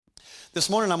This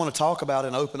morning I'm going to talk about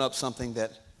and open up something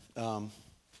that,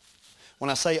 when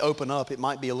I say open up, it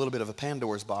might be a little bit of a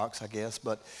Pandora's box, I guess,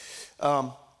 but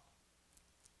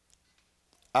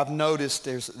I've noticed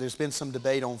there's been some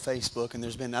debate on Facebook,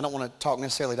 and I don't want to talk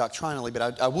necessarily doctrinally,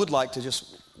 but I would like to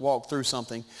just walk through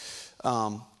something,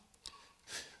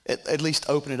 at least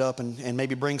open it up and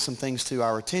maybe bring some things to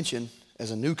our attention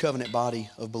as a new covenant body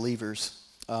of believers.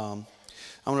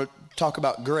 I'm going to talk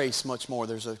about grace much more.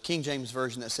 There's a King James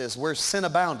version that says, where sin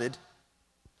abounded,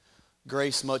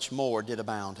 grace much more did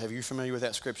abound. Have you familiar with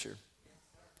that scripture?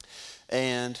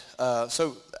 And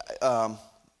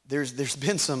there's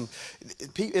been some,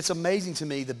 it's amazing to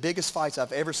me, the biggest fights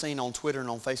I've ever seen on Twitter and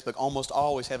on Facebook almost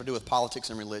always have to do with politics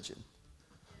and religion.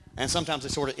 And sometimes they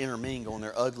sort of intermingle and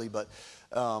they're ugly, but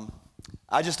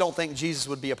I just don't think Jesus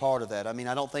would be a part of that. I mean,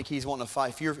 I don't think he's wanting to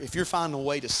fight. If you're finding a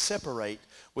way to separate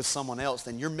with someone else,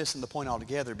 then you're missing the point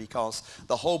altogether, because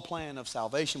the whole plan of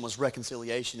salvation was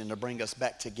reconciliation and to bring us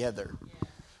back together.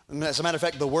 And as a matter of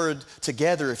fact, the word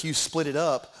together, if you split it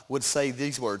up, would say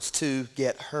these words, to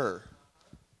get her.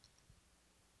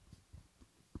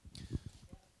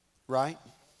 Right?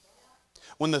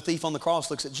 When the thief on the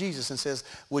cross looks at Jesus and says,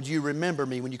 would you remember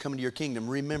me when you come into your kingdom?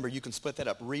 Remember, you can split that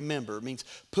up. Remember means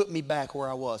put me back where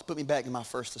I was. Put me back in my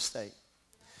first estate.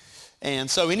 And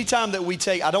so anytime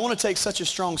that I don't want to take such a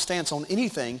strong stance on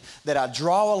anything that I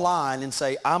draw a line and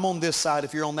say, I'm on this side,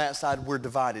 if you're on that side, we're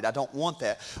divided. I don't want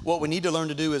that. What we need to learn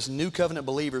to do as new covenant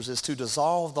believers is to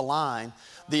dissolve the line,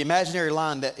 the imaginary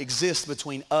line that exists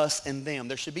between us and them.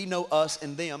 There should be no us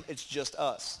and them. It's just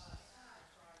us.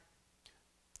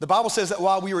 The Bible says that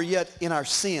while we were yet in our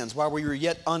sins, while we were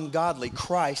yet ungodly,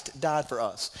 Christ died for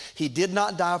us. He did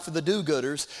not die for the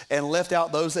do-gooders and left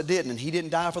out those that didn't. And he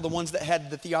didn't die for the ones that had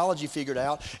the theology figured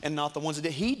out and not the ones that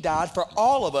did. He died for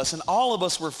all of us, and all of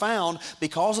us were found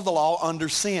because of the law under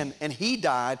sin. And he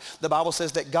died. The Bible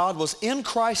says that God was in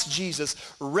Christ Jesus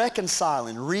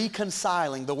reconciling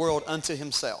the world unto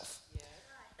himself.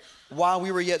 While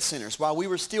we were yet sinners, while we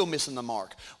were still missing the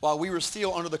mark, while we were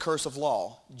still under the curse of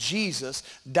law, Jesus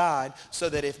died so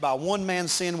that if by one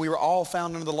man's sin we were all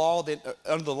found under the law,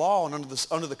 and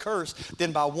under the curse,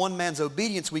 then by one man's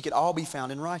obedience we could all be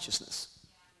found in righteousness.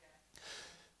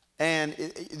 And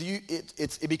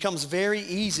it becomes very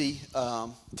easy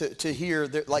to hear,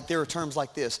 there are terms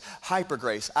like this, hyper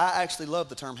grace. I actually love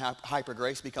the term hyper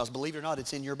grace because, believe it or not,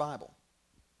 it's in your Bible.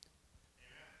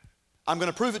 I'm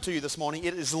going to prove it to you this morning.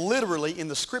 It is literally in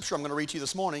the scripture I'm going to read to you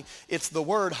this morning. It's the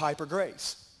word hyper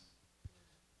grace.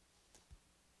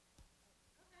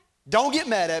 Don't get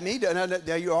mad at me.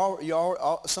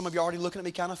 Some of you are already looking at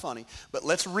me kind of funny. But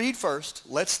let's read first.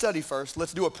 Let's study first.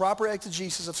 Let's do a proper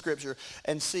exegesis of scripture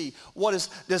and see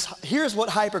here's what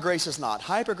hyper grace is not.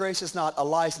 Hyper grace is not a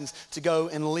license to go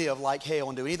and live like hell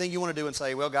and do anything you want to do and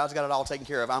say, well, God's got it all taken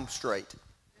care of. I'm straight.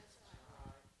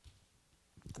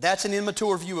 That's an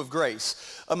immature view of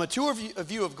grace. A mature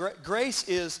view of grace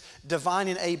is divine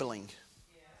enabling.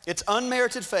 It's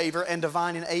unmerited favor and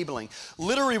divine enabling.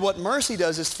 Literally what mercy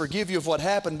does is forgive you of what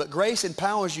happened, but grace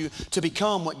empowers you to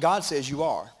become what God says you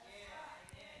are.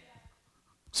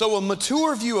 So a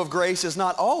mature view of grace is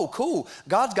not, oh, cool,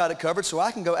 God's got it covered, so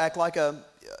I can go act like a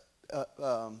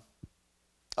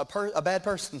bad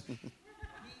person.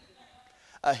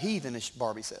 A heathenish,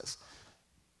 Barbie says.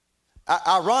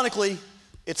 Ironically,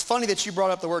 it's funny that you brought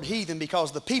up the word heathen,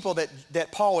 because the people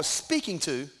that Paul is speaking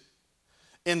to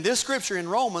in this scripture in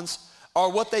Romans are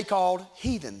what they called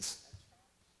heathens.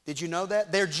 Did you know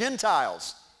that? They're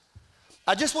Gentiles.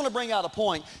 I just want to bring out a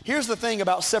point. Here's the thing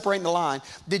about separating the line.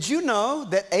 Did you know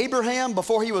that Abraham,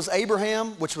 before he was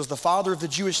Abraham, which was the father of the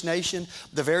Jewish nation,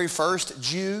 the very first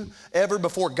Jew ever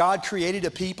before God created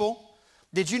a people,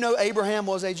 did you know Abraham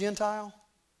was a Gentile?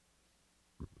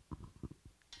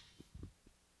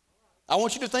 I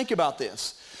want you to think about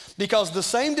this, because the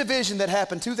same division that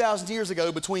happened 2,000 years ago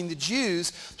between the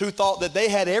Jews, who thought that they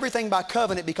had everything by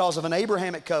covenant because of an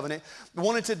Abrahamic covenant,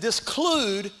 wanted to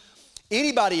disclude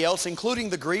anybody else, including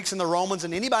the Greeks and the Romans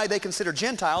and anybody they considered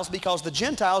Gentiles, because the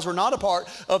Gentiles were not a part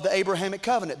of the Abrahamic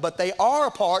covenant, but they are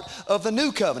a part of the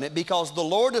new covenant, because the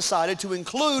Lord decided to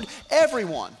include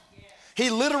everyone. He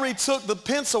literally took the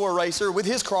pencil eraser with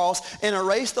his cross and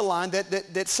erased the line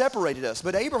that separated us.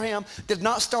 But Abraham did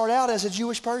not start out as a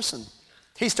Jewish person.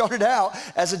 He started out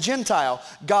as a Gentile.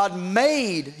 God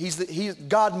made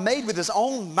with his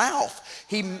own mouth.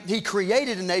 He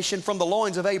created a nation from the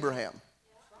loins of Abraham.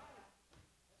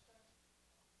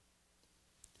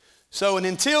 So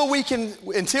until we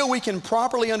can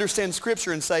properly understand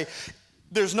Scripture and say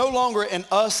there's no longer an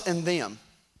us and them,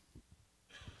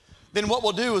 then what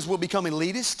we'll do is we'll become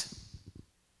elitist.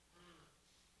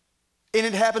 And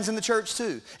it happens in the church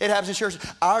too. It happens in church.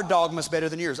 Our dogma is better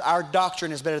than yours. Our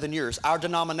doctrine is better than yours. Our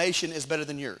denomination is better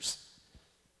than yours.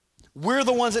 We're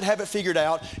the ones that have it figured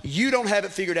out. You don't have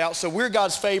it figured out, so we're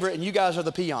God's favorite and you guys are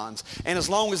the peons. And as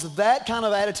long as that kind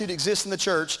of attitude exists in the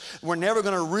church, we're never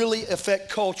going to really affect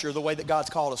culture the way that God's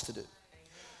called us to do.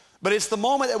 But it's the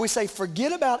moment that we say,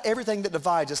 forget about everything that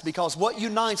divides us, because what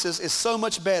unites us is so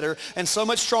much better and so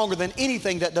much stronger than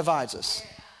anything that divides us.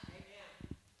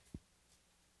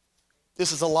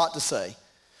 This is a lot to say.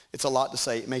 It's a lot to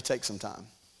say. It may take some time.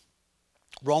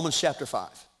 Romans chapter 5.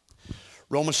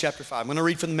 Romans chapter 5. I'm going to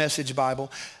read from the Message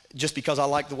Bible just because I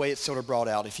like the way it's sort of brought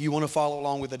out. If you want to follow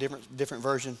along with a different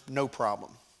version, no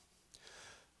problem.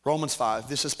 Romans 5.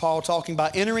 This is Paul talking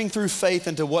about entering through faith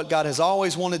into what God has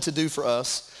always wanted to do for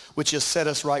us, which is set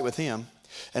us right with him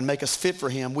and make us fit for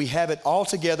him. We have it all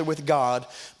together with God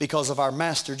because of our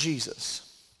Master Jesus.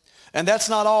 And that's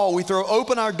not all. We throw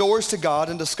open our doors to God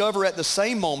and discover at the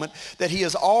same moment that he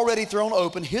has already thrown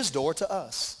open his door to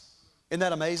us. Isn't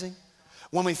that amazing?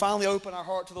 When we finally open our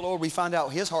heart to the Lord, we find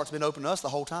out his heart's been open to us the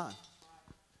whole time.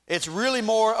 It's really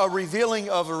more a revealing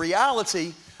of a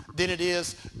reality than it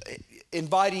is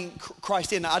inviting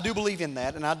Christ in. Now, I do believe in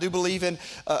that, and I do believe in,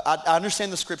 I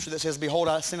understand the scripture that says, behold,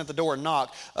 I stand at the door and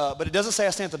knock, but it doesn't say I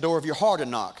stand at the door of your heart and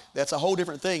knock. That's a whole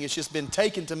different thing. It's just been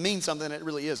taken to mean something that it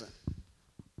really isn't.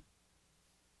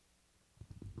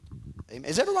 Amen.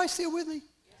 Is everybody still with me?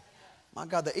 My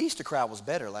God, the Easter crowd was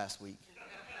better last week.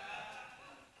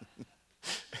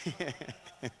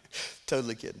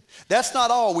 Totally kidding. That's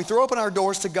not all. We throw open our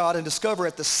doors to God and discover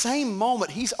at the same moment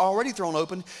he's already thrown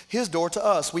open his door to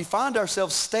us. We find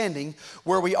ourselves standing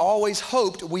where we always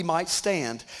hoped we might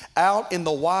stand, out in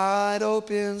the wide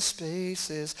open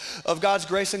spaces of God's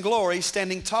grace and glory,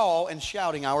 standing tall and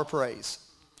shouting our praise.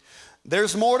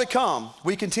 There's more to come.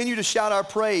 We continue to shout our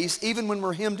praise even when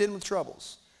we're hemmed in with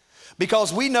troubles,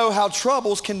 because we know how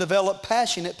troubles can develop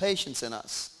passionate patience in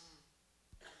us.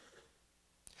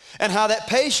 And how that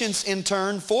patience in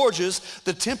turn forges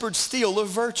the tempered steel of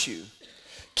virtue,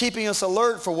 keeping us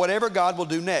alert for whatever God will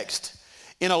do next.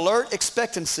 In alert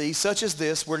expectancy such as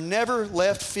this, we're never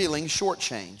left feeling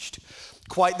shortchanged.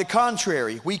 Quite the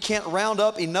contrary, we can't round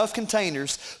up enough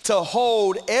containers to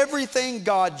hold everything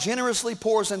God generously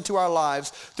pours into our lives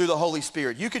through the Holy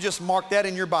Spirit. You could just mark that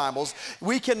in your Bibles.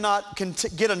 We cannot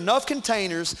get enough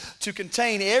containers to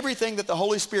contain everything that the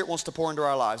Holy Spirit wants to pour into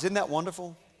our lives. Isn't that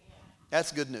wonderful?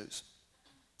 That's good news.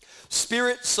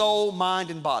 Spirit, soul,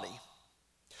 mind, and body.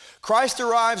 Christ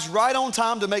arrives right on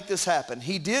time to make this happen.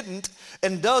 He didn't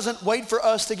and doesn't wait for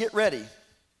us to get ready.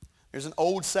 There's an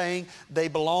old saying, they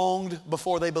belonged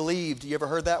before they believed. You ever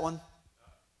heard that one?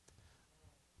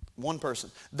 One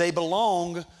person. They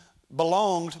belonged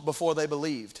before they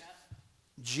believed.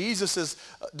 Jesus'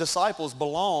 disciples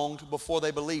belonged before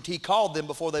they believed. He called them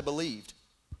before they believed.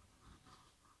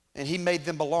 And he made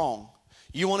them belong.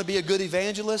 You want to be a good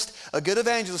evangelist? A good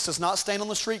evangelist does not stand on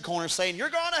the street corner saying, you're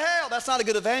going to hell. That's not a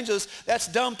good evangelist. That's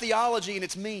dumb theology and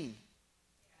it's mean.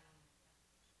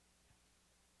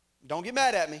 Don't get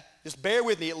mad at me. Just bear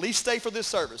with me. At least stay for this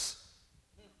service.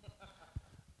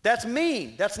 That's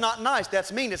mean. That's not nice.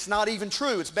 That's mean. It's not even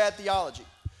true. It's bad theology.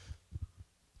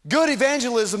 Good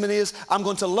evangelism is, I'm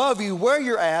going to love you where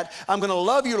you're at. I'm going to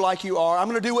love you like you are. I'm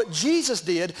going to do what Jesus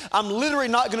did. I'm literally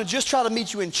not going to just try to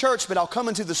meet you in church, but I'll come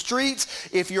into the streets.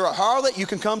 If you're a harlot, you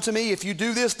can come to me. If you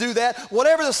do this, do that.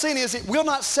 Whatever the sin is, it will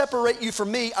not separate you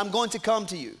from me. I'm going to come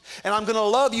to you. And I'm going to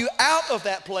love you out of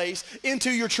that place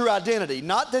into your true identity.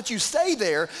 Not that you stay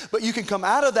there, but you can come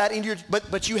out of that into your,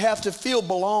 but you have to feel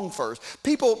belong first.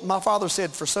 People, my father said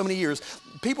for so many years,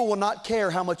 people will not care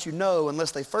how much you know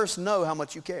unless they first know how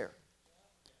much you care.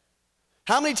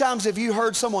 How many times have you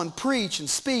heard someone preach and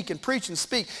speak and preach and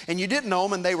speak and you didn't know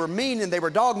them and they were mean and they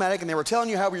were dogmatic and they were telling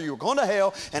you how you were going to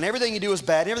hell and everything you do is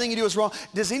bad and everything you do is wrong?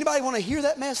 Does anybody want to hear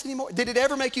that mess anymore? Did it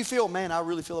ever make you feel, man, I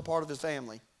really feel a part of his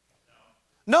family?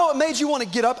 No, it made you want to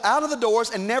get up out of the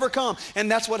doors and never come. And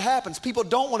that's what happens. People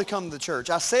don't want to come to the church.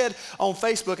 I said on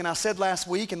Facebook and I said last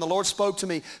week, and the Lord spoke to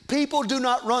me, people do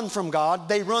not run from God.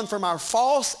 They run from our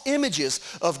false images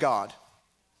of God.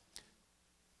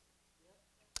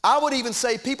 I would even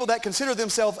say people that consider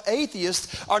themselves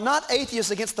atheists are not atheists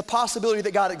against the possibility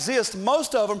that God exists.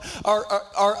 Most of them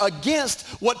are against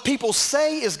what people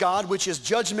say is God, which is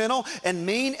judgmental and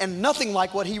mean and nothing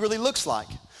like what he really looks like.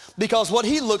 Because what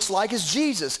he looks like is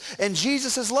Jesus. And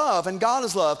Jesus is love, and God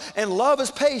is love, and love is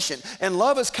patient, and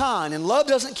love is kind, and love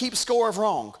doesn't keep score of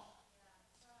wrong.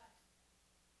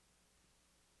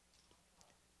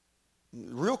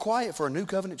 Real quiet for a new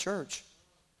covenant church.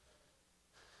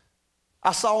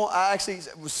 I actually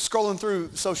was scrolling through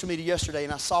social media yesterday,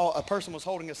 and I saw a person was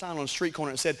holding a sign on a street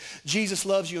corner that said, Jesus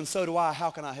loves you and so do I,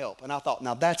 how can I help? And I thought,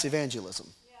 now that's evangelism.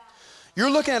 You're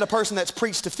looking at a person that's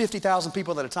preached to 50,000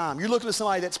 people at a time. You're looking at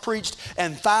somebody that's preached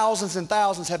and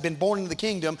thousands have been born into the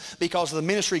kingdom because of the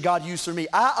ministry God used through me.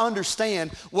 I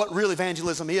understand what real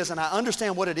evangelism is, and I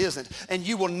understand what it isn't. And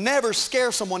you will never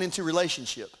scare someone into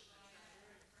relationship.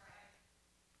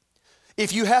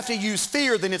 If you have to use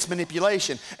fear, then it's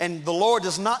manipulation. And the Lord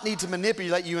does not need to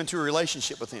manipulate you into a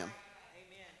relationship with him.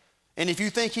 And if you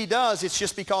think he does, it's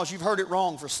just because you've heard it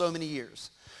wrong for so many years.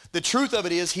 The truth of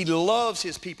it is he loves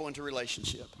his people into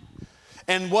relationship.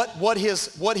 And what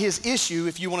his issue,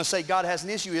 if you want to say God has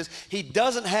an issue, is he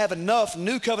doesn't have enough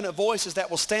new covenant voices that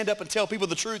will stand up and tell people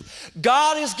the truth.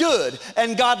 God is good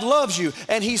and God loves you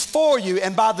and he's for you.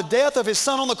 And by the death of his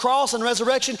son on the cross and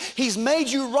resurrection, he's made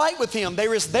you right with him.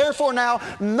 There is therefore now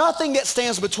nothing that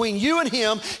stands between you and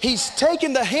him. He's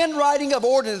taken the handwriting of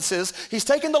ordinances. He's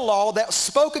taken the law that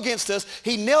spoke against us.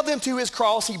 He nailed them to his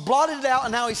cross. He blotted it out,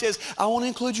 and now he says, I want to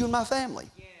include you in my family.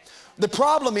 The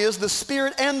problem is the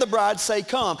Spirit and the bride say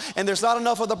come, and there's not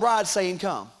enough of the bride saying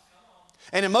come.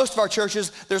 And in most of our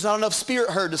churches, there's not enough Spirit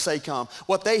heard to say come.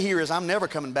 What they hear is I'm never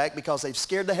coming back because they've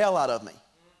scared the hell out of me.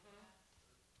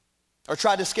 Or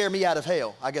tried to scare me out of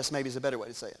hell, I guess maybe is a better way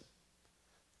to say it.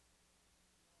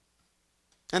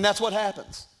 And that's what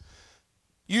happens.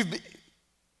 It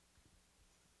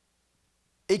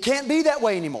can't be that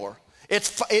way anymore.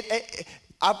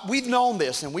 We've known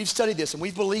this, and we've studied this, and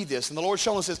we've believed this, and the Lord's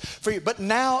shown us this for you. But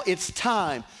now it's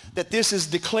time that this is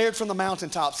declared from the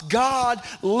mountaintops. God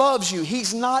loves you.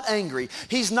 He's not angry.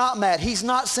 He's not mad. He's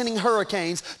not sending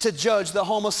hurricanes to judge the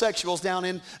homosexuals down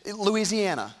in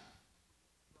Louisiana.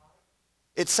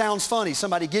 It sounds funny.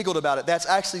 Somebody giggled about it. That's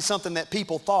actually something that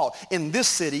people thought in this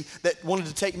city that wanted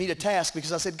to take me to task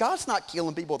because I said, God's not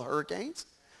killing people with hurricanes.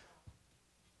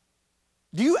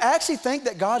 Do you actually think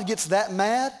that God gets that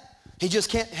mad? He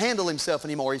just can't handle himself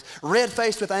anymore. He's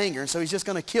red-faced with anger, and so he's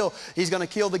going to kill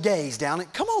the gays down.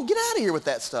 Come on, get out of here with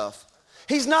that stuff.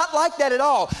 He's not like that at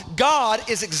all. God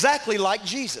is exactly like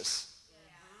Jesus.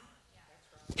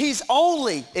 He's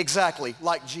only exactly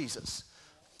like Jesus.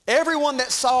 Everyone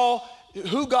that saw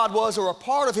who God was or a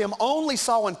part of him only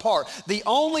saw in part. The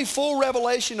only full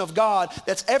revelation of God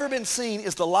that's ever been seen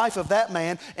is the life of that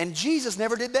man, and Jesus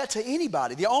never did that to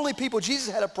anybody. The only people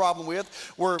Jesus had a problem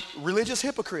with were religious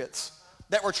hypocrites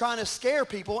that were trying to scare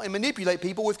people and manipulate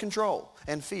people with control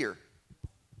and fear.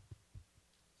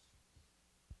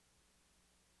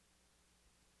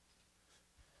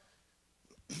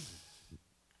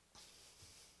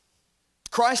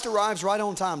 Christ arrives right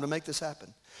on time to make this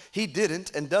happen. He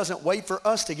didn't and doesn't wait for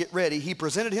us to get ready. He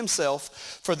presented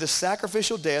himself for this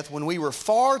sacrificial death when we were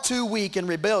far too weak and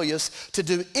rebellious to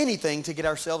do anything to get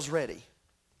ourselves ready.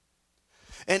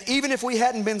 And even if we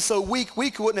hadn't been so weak,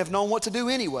 we wouldn't have known what to do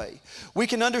anyway. We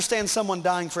can understand someone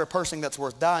dying for a person that's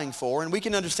worth dying for, and we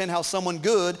can understand how someone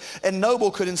good and noble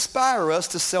could inspire us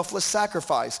to selfless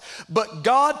sacrifice. But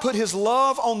God put his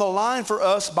love on the line for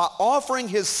us by offering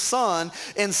his son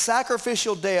in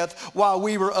sacrificial death while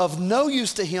we were of no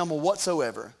use to him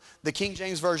whatsoever. The King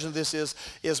James Version of this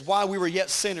is while we were yet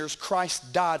sinners,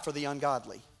 Christ died for the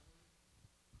ungodly.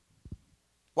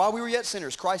 While we were yet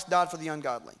sinners, Christ died for the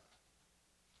ungodly.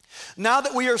 Now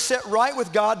that we are set right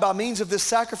with God by means of this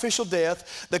sacrificial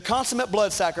death, the consummate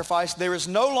blood sacrifice, there is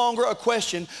no longer a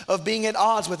question of being at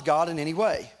odds with God in any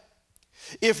way.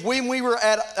 If when we were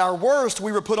at our worst,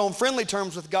 we were put on friendly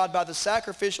terms with God by the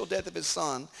sacrificial death of his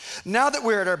son, now that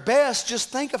we're at our best,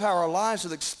 just think of how our lives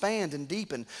will expand and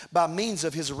deepen by means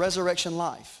of his resurrection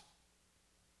life.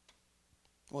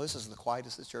 Well, this is the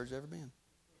quietest this church has ever been.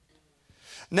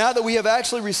 Now that we have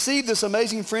actually received this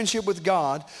amazing friendship with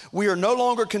God, we are no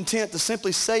longer content to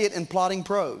simply say it in plodding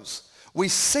prose. We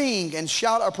sing and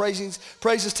shout our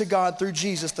praises to God through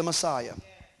Jesus the Messiah.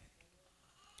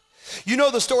 You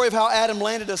know the story of how Adam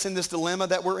landed us in this dilemma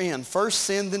that we're in. First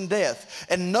sin, then death.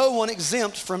 And no one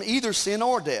exempt from either sin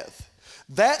or death.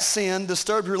 That sin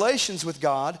disturbed relations with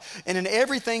God and in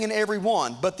everything and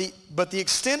everyone. But the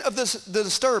extent of the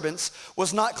disturbance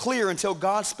was not clear until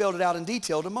God spelled it out in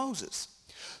detail to Moses.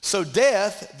 So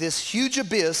death, this huge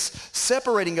abyss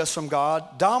separating us from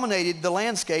God, dominated the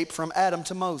landscape from Adam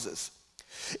to Moses.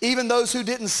 Even those who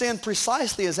didn't sin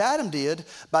precisely as Adam did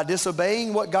by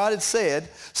disobeying what God had said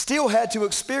still had to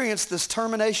experience this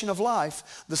termination of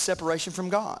life, the separation from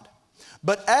God.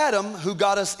 But Adam, who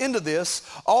got us into this,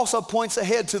 also points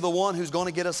ahead to the one who's going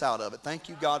to get us out of it. Thank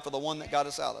you, God, for the one that got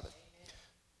us out of it.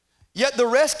 Yet the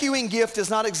rescuing gift is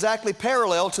not exactly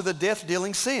parallel to the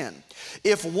death-dealing sin.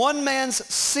 If one man's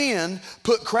sin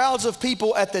put crowds of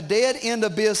people at the dead-end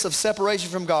abyss of separation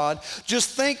from God, just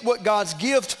think what God's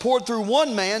gift poured through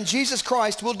one man, Jesus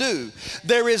Christ, will do.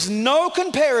 There is no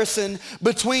comparison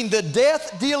between the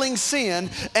death-dealing sin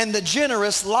and the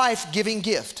generous life-giving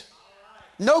gift.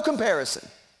 No comparison.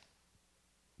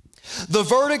 The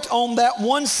verdict on that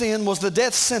one sin was the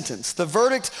death sentence. The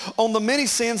verdict on the many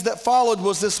sins that followed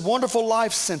was this wonderful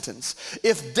life sentence.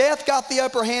 If death got the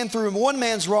upper hand through one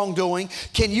man's wrongdoing,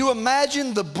 can you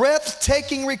imagine the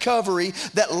breathtaking recovery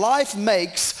that life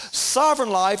makes,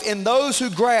 sovereign life, in those who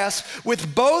grasp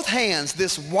with both hands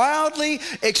this wildly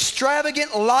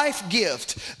extravagant life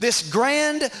gift, this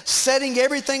grand setting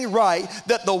everything right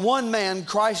that the one man,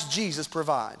 Christ Jesus,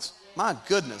 provides? My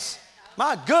goodness.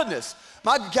 My goodness.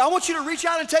 I want you to reach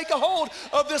out and take a hold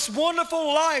of this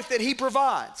wonderful life that he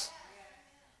provides.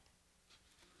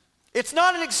 It's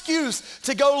not an excuse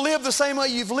to go live the same way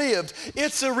you've lived.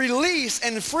 It's a release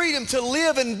and freedom to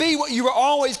live and be what you were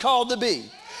always called to be.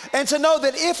 And to know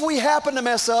that if we happen to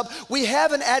mess up, we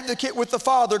have an advocate with the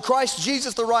Father, Christ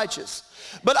Jesus the righteous.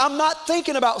 But I'm not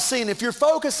thinking about sin. If your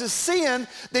focus is sin,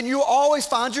 then you'll always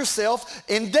find yourself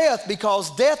in death,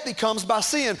 because death becomes by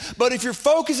sin. But if your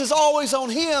focus is always on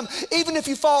him, even if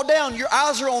you fall down, your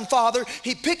eyes are on Father.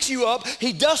 He picks you up.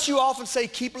 He dusts you off and say,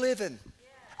 keep living.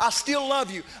 I still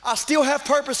love you. I still have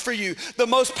purpose for you. The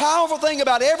most powerful thing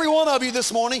about every one of you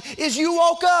this morning is you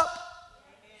woke up.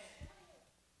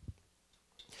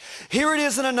 Here it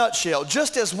is in a nutshell.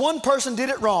 Just as one person did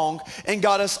it wrong and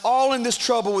got us all in this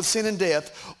trouble with sin and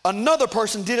death, another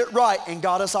person did it right and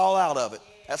got us all out of it.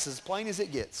 That's as plain as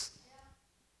it gets.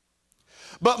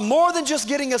 But more than just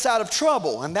getting us out of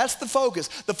trouble, and that's the focus.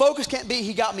 The focus can't be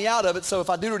he got me out of it, so if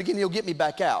I do it again, he'll get me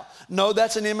back out. No,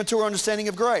 that's an immature understanding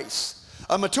of grace.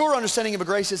 A mature understanding of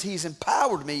grace is he's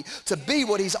empowered me to be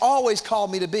what he's always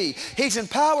called me to be. He's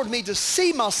empowered me to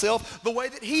see myself the way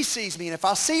that he sees me. And if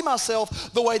I see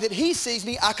myself the way that he sees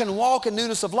me, I can walk in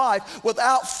newness of life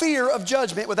without fear of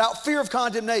judgment, without fear of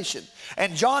condemnation.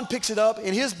 And John picks it up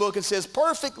in his book and says,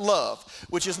 perfect love,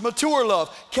 which is mature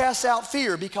love, casts out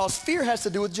fear, because fear has to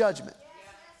do with judgment.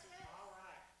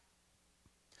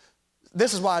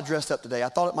 This is why I dressed up today. I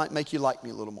thought it might make you like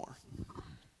me a little more.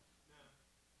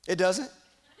 It doesn't?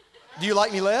 Do you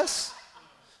like me less?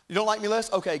 You don't like me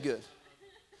less? Okay, good.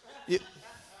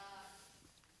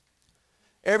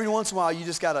 Every once in a while, you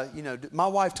just got to, my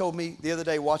wife told me the other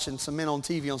day watching some men on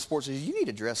TV on sports, she said, you need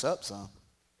to dress up some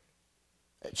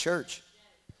at church.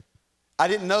 I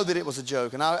didn't know that it was a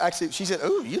joke. And she said,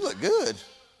 ooh, you look good.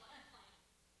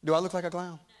 Do I look like a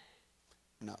clown?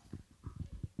 No.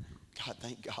 God,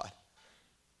 thank God.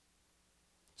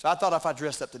 So I thought if I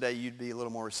dressed up today, you'd be a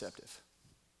little more receptive.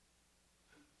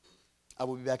 I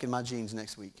will be back in my jeans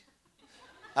next week.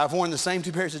 I've worn the same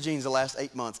 2 pairs of jeans the last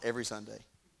 8 months every Sunday.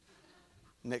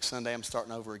 Next Sunday, I'm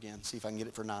starting over again. See if I can get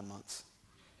it for 9 months.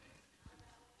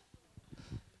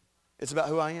 It's about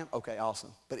who I am? Okay,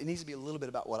 awesome. But it needs to be a little bit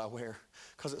about what I wear,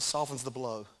 because it softens the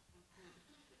blow.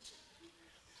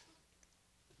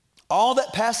 All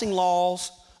that passing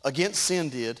laws against sin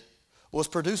did was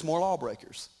produce more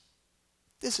lawbreakers.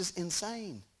 This is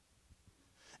insane.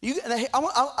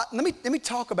 Let me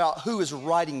talk about who is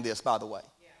writing this, by the way.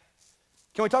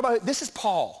 Can we talk about it? This is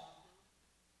Paul.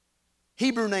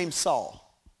 Hebrew name Saul.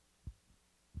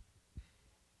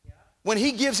 When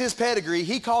he gives his pedigree,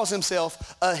 he calls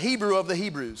himself a Hebrew of the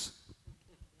Hebrews.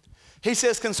 He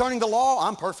says, concerning the law,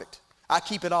 I'm perfect. I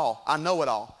keep it all. I know it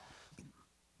all.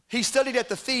 He studied at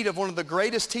the feet of one of the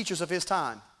greatest teachers of his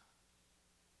time.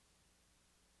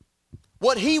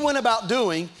 What he went about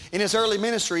doing in his early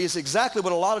ministry is exactly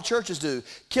what a lot of churches do,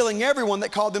 killing everyone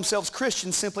that called themselves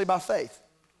Christians simply by faith.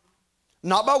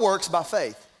 Not by works, by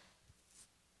faith.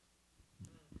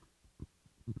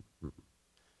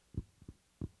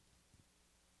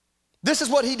 This is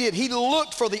what he did. He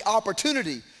looked for the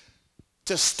opportunity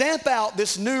to stamp out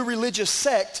this new religious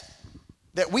sect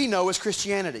that we know as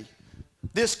Christianity.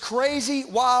 This crazy,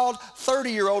 wild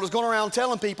 30-year-old is going around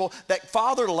telling people that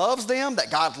Father loves them, that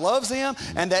God loves them,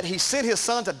 and that he sent his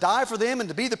son to die for them and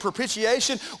to be the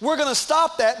propitiation. We're going to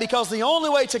stop that, because the only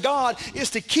way to God is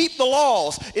to keep the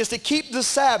laws, is to keep the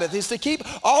Sabbath, is to keep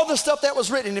all the stuff that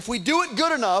was written. If we do it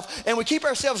good enough and we keep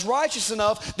ourselves righteous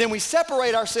enough, then we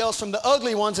separate ourselves from the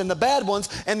ugly ones and the bad ones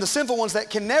and the sinful ones that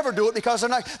can never do it because they're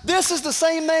not. This is the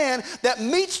same man that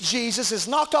meets Jesus, is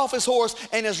knocked off his horse,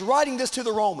 and is writing this to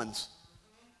the Romans.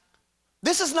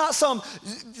 This is not some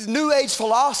New Age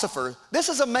philosopher. This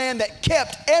is a man that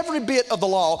kept every bit of the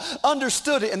law,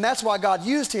 understood it, and that's why God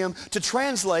used him to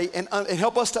translate and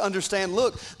help us to understand,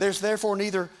 look, there's therefore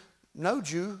neither No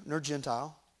Jew nor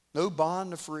Gentile, no bond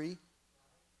nor free,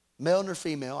 male nor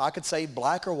female. I could say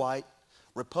black or white,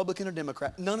 Republican or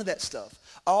Democrat, none of that stuff.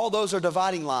 All those are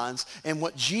dividing lines, and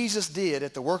what Jesus did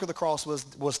at the work of the cross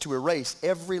was to erase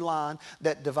every line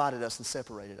that divided us and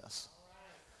separated us,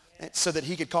 so that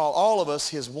he could call all of us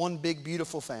his one big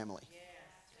beautiful family.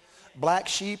 Black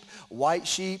sheep, white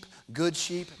sheep, good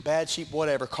sheep, bad sheep,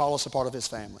 whatever, call us a part of his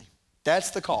family.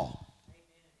 That's the call.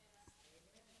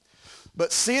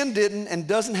 But sin didn't and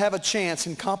doesn't have a chance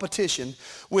in competition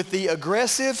with the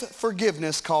aggressive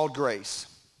forgiveness called grace.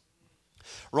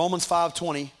 Romans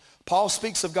 5:20, Paul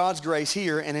speaks of God's grace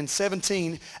here and in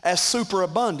 17 as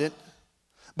superabundant.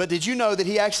 But did you know that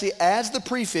he actually adds the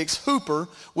prefix hooper,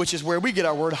 which is where we get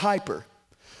our word hyper,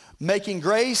 making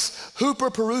grace hooper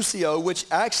perusio, which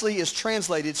actually is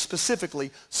translated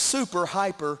specifically super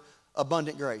hyper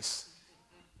abundant grace.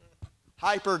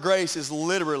 Hyper grace is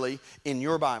literally in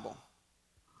your Bible.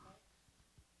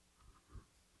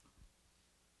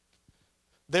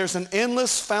 There's an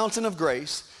endless fountain of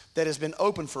grace that has been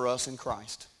opened for us in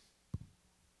Christ.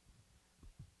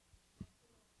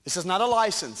 This is not a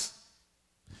license.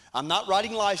 I'm not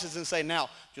writing license and saying, now,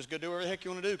 just go do whatever the heck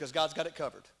you want to do because God's got it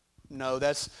covered. No,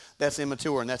 that's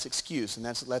immature and that's excuse, and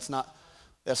I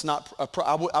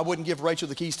wouldn't give Rachel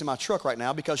the keys to my truck right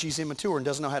now because she's immature and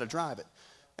doesn't know how to drive it.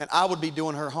 And I would be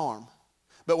doing her harm.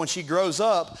 But when she grows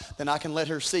up, then I can let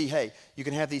her see, hey, you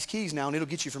can have these keys now and it'll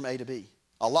get you from A to B.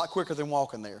 A lot quicker than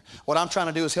walking there. What I'm trying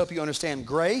to do is help you understand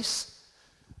grace,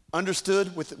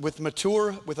 understood with a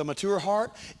mature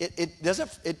heart. It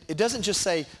doesn't just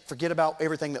say forget about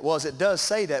everything that was. It does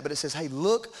say that, but it says, hey,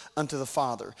 look unto the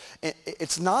Father.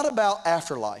 It's not about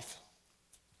afterlife.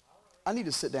 I need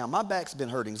to sit down. My back's been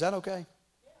hurting. Is that okay?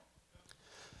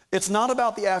 It's not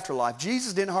about the afterlife.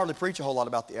 Jesus didn't hardly preach a whole lot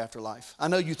about the afterlife. I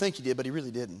know you think he did, but he really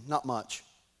didn't. Not much.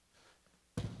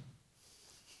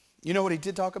 You know what he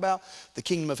did talk about? The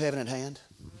kingdom of heaven at hand.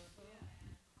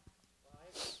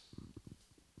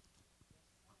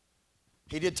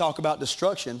 He did talk about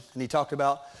destruction, and he talked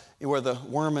about where the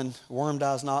worm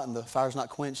dies not and the fire's not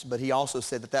quenched, but he also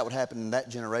said that would happen in that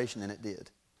generation, and it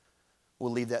did.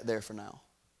 We'll leave that there for now.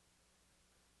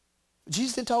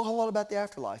 Jesus didn't talk a whole lot about the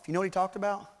afterlife. You know what he talked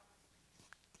about?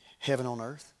 Heaven on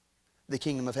earth. The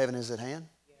kingdom of heaven is at hand.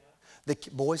 The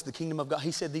kingdom of God.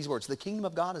 He said these words, the kingdom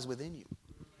of God is within you.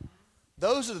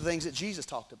 Those are the things that Jesus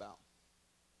talked about.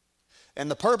 And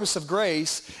the purpose of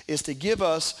grace is to give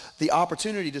us the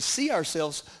opportunity to see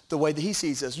ourselves the way that he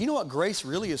sees us. You know what grace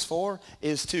really is for?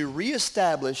 Is to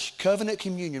reestablish covenant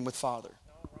communion with Father.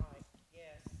 All right.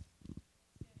 Yes.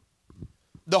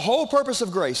 The whole purpose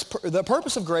of grace, the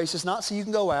purpose of grace is not so you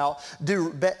can go out, do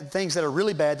things that are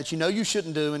really bad that you know you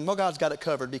shouldn't do, and well, God's got it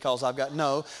covered because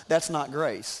no, that's not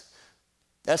grace.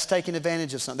 That's taking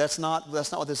advantage of something. That's not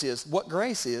what this is. What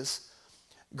grace is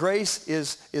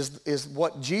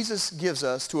what Jesus gives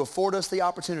us to afford us the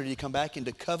opportunity to come back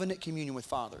into covenant communion with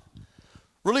Father.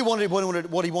 Really what he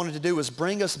wanted to do was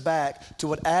bring us back to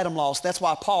what Adam lost. That's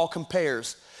why Paul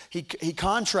compares. He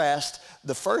contrasts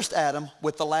the first Adam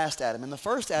with the last Adam. And the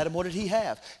first Adam, what did he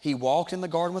have? He walked in the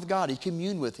garden with God. He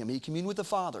communed with him. He communed with the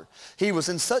Father. He was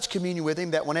in such communion with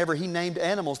him that whenever he named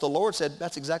animals, the Lord said,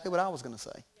 that's exactly what I was going to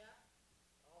say.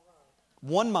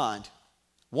 One mind,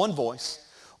 one voice,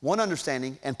 one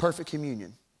understanding, and perfect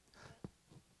communion.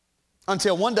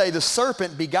 Until one day the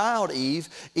serpent beguiled Eve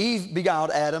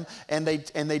beguiled Adam, and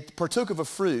they partook of a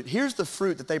fruit. Here's the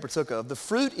fruit that they partook of. The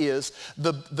fruit is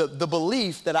the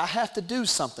belief that I have to do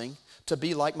something to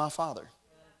be like my Father.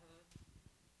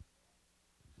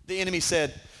 The enemy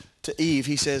said to Eve,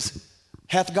 he says,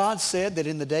 hath God said that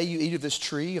in the day you eat of this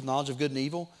tree of knowledge of good and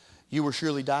evil, you will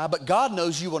surely die? But God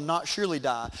knows you will not surely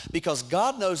die, because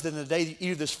God knows that in the day you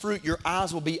eat of this fruit, your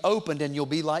eyes will be opened and you'll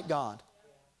be like God.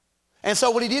 And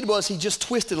so what he did was he just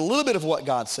twisted a little bit of what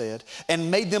God said and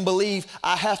made them believe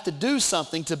I have to do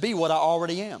something to be what I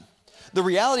already am. The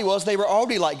reality was they were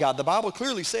already like God. The Bible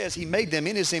clearly says he made them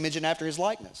in his image and after his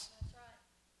likeness.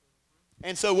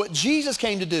 And so what Jesus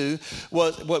came to do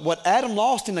was what Adam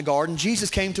lost in the garden, Jesus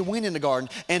came to win in the garden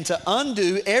and to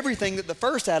undo everything that the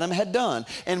first Adam had done.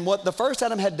 And what the first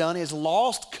Adam had done is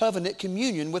lost covenant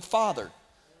communion with Father.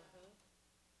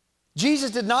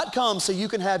 Jesus did not come so you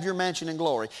can have your mansion in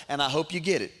glory. And I hope you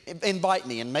get it. Invite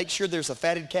me and make sure there's a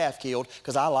fatted calf killed,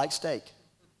 because I like steak.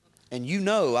 And you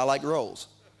know I like rolls.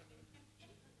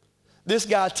 This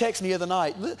guy texted me the other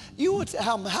night. You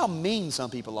know how mean some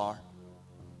people are.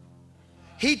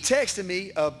 He texted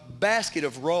me a basket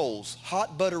of rolls,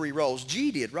 hot buttery rolls.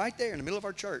 G did, right there in the middle of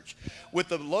our church, with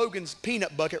the Logan's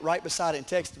peanut bucket right beside it, and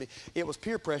texted me. It was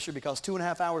peer pressure, because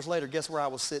 2.5 hours later, guess where I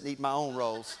was sitting eating my own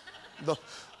rolls?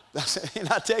 And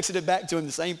I texted it back to him,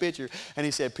 the same picture, and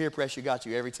he said, peer pressure got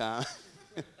you every time.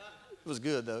 It was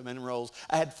good, though, man, rolls.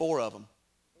 I had 4 of them.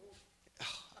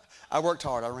 I worked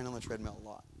hard. I ran on the treadmill a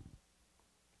lot.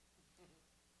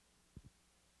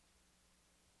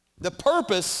 The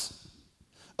purpose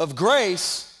of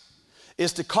grace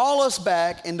is to call us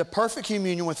back into perfect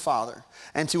communion with Father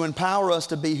and to empower us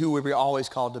to be who we were always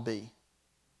called to be.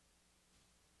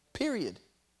 Period.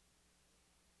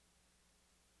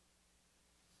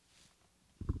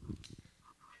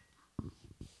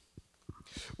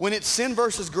 When it's sin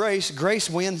versus grace, grace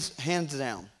wins hands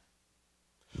down.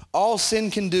 All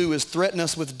sin can do is threaten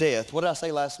us with death. What did I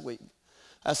say last week?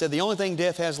 I said the only thing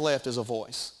death has left is a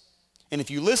voice. And if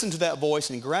you listen to that voice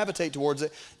and gravitate towards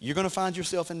it, you're going to find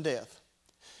yourself in death.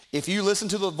 If you listen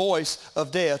to the voice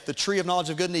of death, the tree of knowledge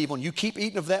of good and evil, and you keep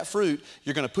eating of that fruit,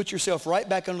 you're going to put yourself right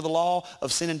back under the law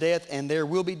of sin and death, and there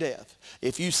will be death.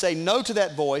 If you say no to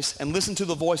that voice and listen to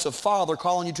the voice of Father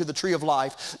calling you to the tree of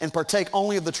life and partake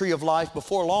only of the tree of life,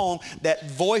 before long, that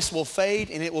voice will fade,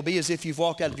 and it will be as if you've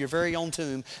walked out of your very own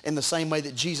tomb in the same way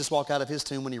that Jesus walked out of his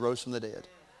tomb when he rose from the dead.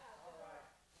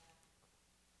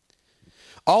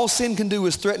 All sin can do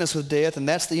is threaten us with death, and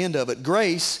that's the end of it.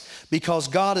 Grace, because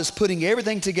God is putting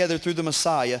everything together through the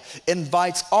Messiah,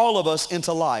 invites all of us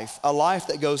into life, a life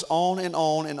that goes on and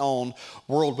on and on,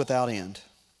 world without end.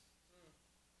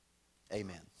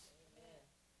 Amen.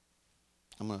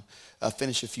 I'm going to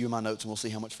finish a few of my notes, and we'll see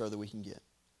how much further we can get.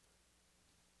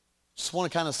 Just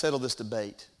want to kind of settle this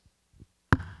debate.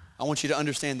 I want you to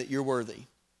understand that you're worthy.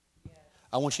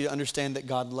 I want you to understand that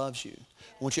God loves you.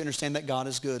 I want you to understand that God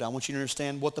is good. I want you to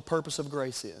understand what the purpose of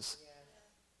grace is.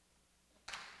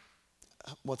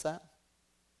 What's that?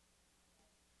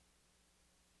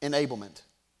 Enablement.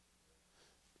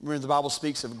 Remember the Bible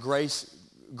speaks of grace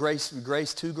to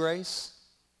grace,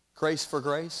 grace for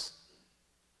grace.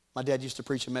 My dad used to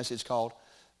preach a message called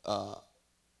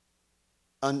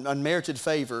Unmerited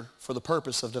Favor for the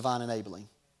Purpose of Divine Enabling.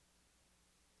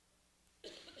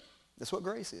 That's what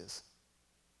grace is.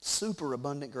 Super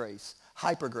abundant grace,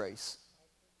 hyper grace.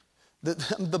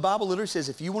 The Bible literally says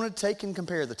if you want to take and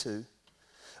compare the two,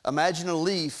 imagine a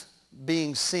leaf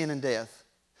being sin and death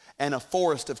and a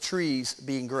forest of trees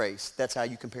being grace. That's how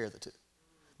you compare the two.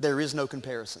 There is no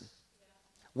comparison.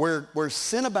 Where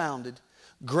sin abounded,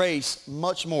 grace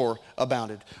much more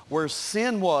abounded. Where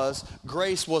sin was,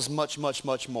 grace was much, much,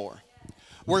 much more.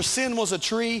 Where sin was a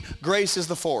tree, grace is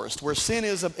the forest. Where sin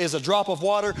is a drop of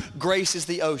water, grace is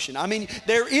the ocean. I mean,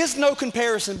 there is no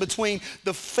comparison between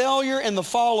the failure and the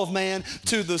fall of man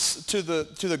to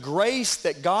the grace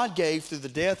that God gave through the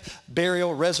death,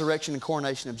 burial, resurrection, and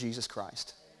coronation of Jesus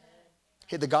Christ.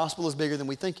 The gospel is bigger than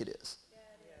we think it is.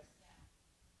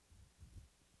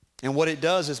 And what it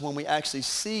does is when we actually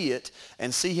see it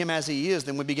and see him as he is,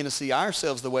 then we begin to see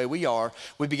ourselves the way we are.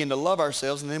 We begin to love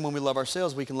ourselves, and then when we love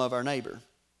ourselves, we can love our neighbor.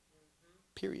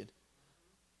 Period.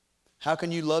 How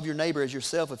can you love your neighbor as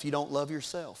yourself if you don't love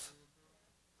yourself?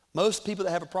 Most people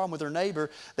that have a problem with their neighbor,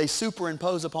 they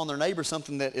superimpose upon their neighbor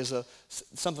something that is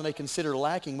something they consider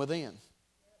lacking within.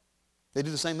 They do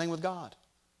the same thing with God.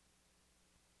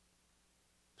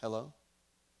 Hello?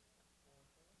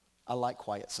 I like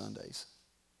quiet Sundays.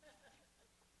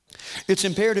 It's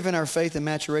imperative in our faith and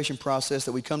maturation process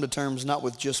that we come to terms not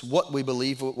with just what we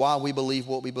believe, but why we believe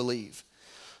what we believe.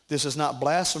 This is not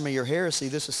blasphemy or heresy.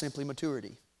 This is simply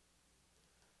maturity.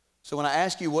 So when I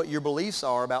ask you what your beliefs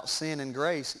are about sin and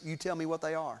grace, you tell me what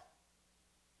they are.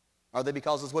 Are they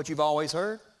because it's what you've always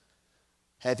heard?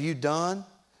 Have you done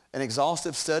an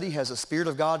exhaustive study? Has the Spirit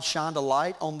of God shined a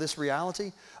light on this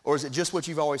reality? Or is it just what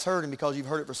you've always heard, and because you've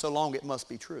heard it for so long, it must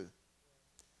be true?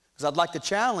 Because I'd like to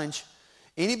challenge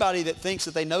anybody that thinks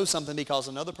that they know something because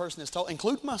another person has told,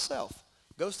 including myself,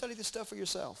 go study this stuff for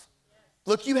yourself.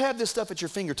 Look, you have this stuff at your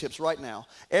fingertips right now.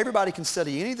 Everybody can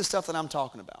study any of the stuff that I'm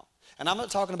talking about. And I'm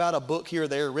not talking about a book here or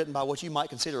there written by what you might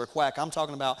consider a quack. I'm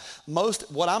talking about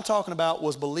what I'm talking about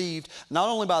was believed not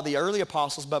only by the early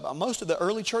apostles, but by most of the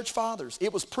early church fathers.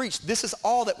 It was preached. This is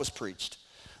all that was preached.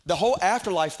 The whole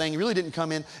afterlife thing really didn't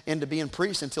come into being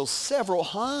preached until several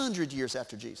hundred years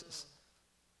after Jesus.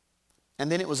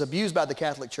 And then it was abused by the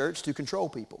Catholic Church to control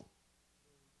people.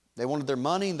 They wanted their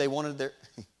money and they wanted their...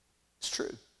 It's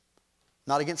true.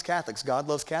 Not against Catholics. God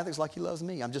loves Catholics like he loves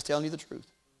me. I'm just telling you the truth.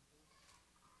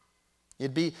 You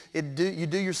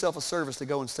do yourself a service to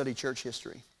go and study church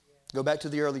history. Go back to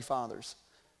the early fathers.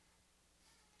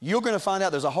 You're going to find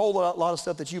out there's a whole lot of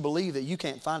stuff that you believe that you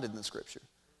can't find it in the Scripture.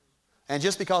 And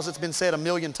just because it's been said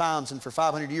 1,000,000 times and for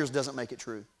 500 years doesn't make it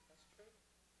true.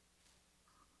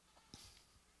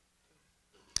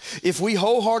 If we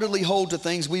wholeheartedly hold to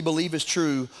things we believe is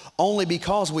true only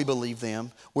because we believe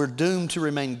them, we're doomed to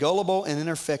remain gullible and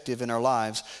ineffective in our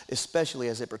lives, especially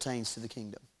as it pertains to the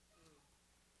kingdom.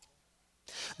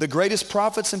 The greatest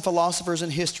prophets and philosophers in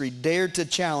history dared to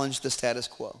challenge the status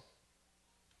quo.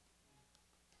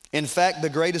 In fact, the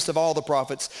greatest of all the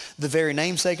prophets, the very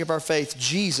namesake of our faith,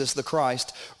 Jesus the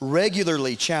Christ,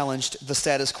 regularly challenged the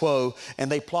status quo,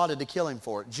 and they plotted to kill him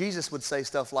for it. Jesus would say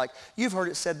stuff like, "You've heard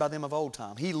it said by them of old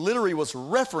time." He literally was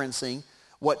referencing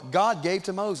what God gave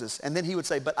to Moses, and then he would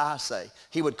say, "But I say."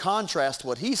 He would contrast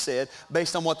what he said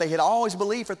based on what they had always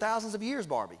believed for thousands of years,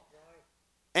 Barbie.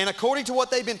 And according to what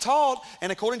they'd been taught,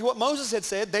 and according to what Moses had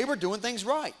said, they were doing things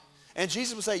right. And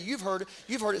Jesus would say, you've heard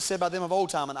it said by them of old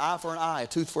time, an eye for an eye, a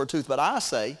tooth for a tooth. But I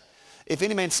say, if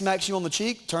any man smacks you on the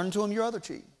cheek, turn to him your other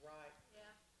cheek. Right.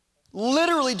 Yeah.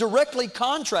 Literally directly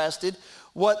contrasted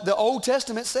what the Old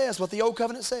Testament says, what the Old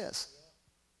Covenant says. Yeah.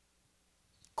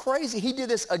 Crazy. He did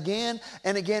this again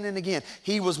and again and again.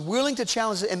 He was willing to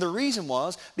challenge it, and the reason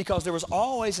was because there was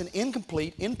always an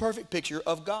incomplete, imperfect picture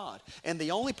of God. And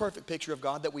the only perfect picture of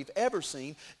God that we've ever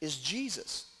seen is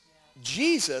Jesus.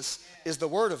 Jesus is the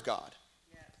Word of God.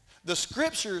 The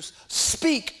Scriptures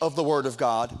speak of the Word of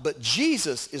God, but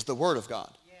Jesus is the Word of God.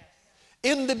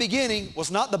 In the beginning was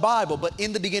not the Bible, but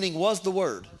in the beginning was the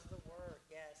Word.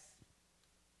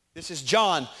 This is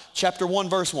John chapter 1,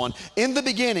 verse 1. In the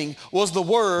beginning was the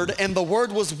Word, and the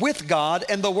Word was with God,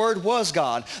 and the Word was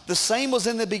God. The same was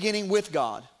in the beginning with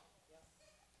God.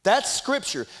 That's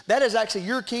Scripture. That is actually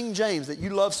your King James that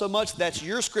you love so much. That's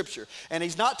your Scripture. And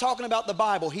he's not talking about the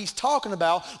Bible. He's talking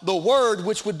about the Word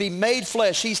which would be made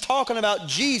flesh. He's talking about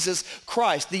Jesus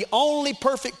Christ. The only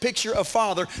perfect picture of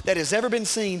Father that has ever been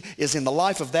seen is in the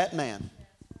life of that man.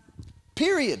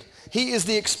 Period. He is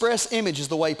the express image, is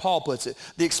the way Paul puts it.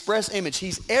 The express image.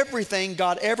 He's everything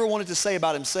God ever wanted to say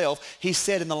about himself, he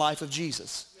said in the life of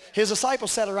Jesus. His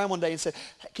disciples sat around one day and said,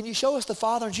 "Can you show us the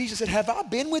Father?" And Jesus said, "Have I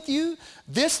been with you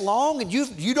this long and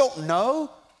you don't know?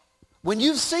 When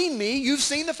you've seen me, you've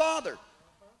seen the Father."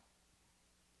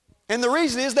 And the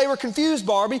reason is they were confused,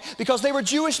 Barbie, because they were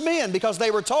Jewish men, because they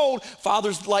were told,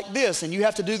 Father's like this, and you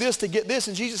have to do this to get this.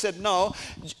 And Jesus said, no.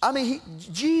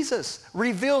 Jesus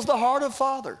reveals the heart of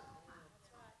Father.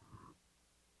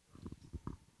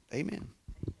 Amen.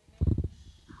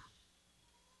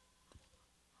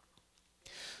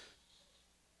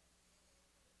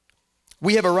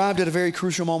 We have arrived at a very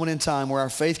crucial moment in time where our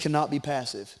faith cannot be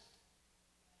passive.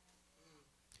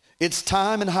 It's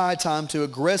time and high time to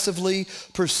aggressively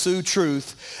pursue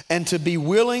truth and to be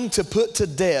willing to put to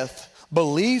death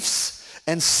beliefs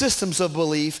and systems of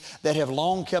belief that have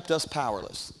long kept us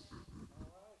powerless.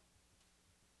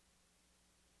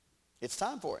 It's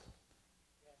time for it.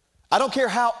 I don't care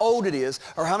how old it is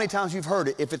or how many times you've heard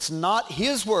it. If it's not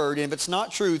His word and if it's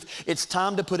not truth, it's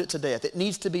time to put it to death. It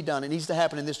needs to be done. It needs to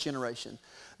happen in this generation.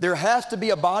 There has to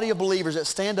be a body of believers that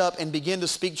stand up and begin to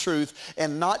speak truth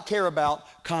and not care about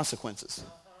consequences.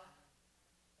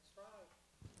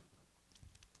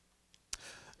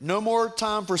 No more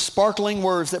time for sparkling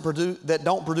words that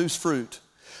don't produce fruit.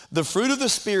 The fruit of the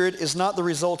Spirit is not the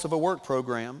result of a work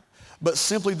program, but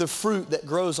simply the fruit that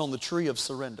grows on the tree of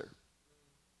surrender.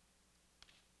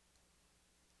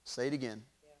 Say it again.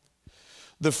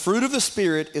 The fruit of the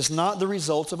Spirit is not the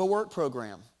result of a work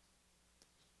program.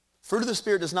 Fruit of the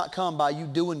Spirit does not come by you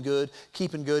doing good,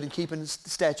 and keeping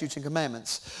statutes and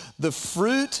commandments. The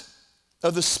fruit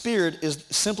of the Spirit is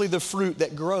simply the fruit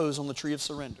that grows on the tree of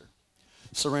surrender.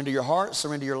 Surrender your heart,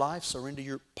 surrender your life, surrender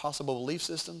your possible belief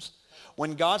systems.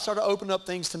 When God started opening up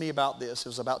things to me about this, it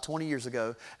was about 20 years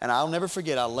ago, and I'll never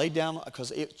forget, I laid down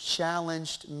because it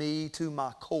challenged me to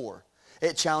my core.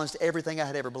 It challenged everything I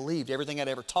had ever believed, everything I'd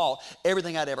ever taught,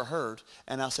 everything I'd ever heard.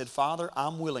 And I said, Father,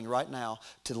 I'm willing right now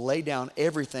to lay down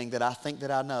everything that I think that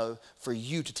I know for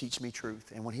you to teach me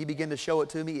truth. And when He began to show it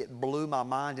to me, it blew my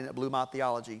mind and it blew my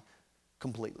theology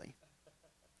completely.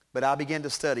 But I began to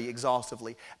study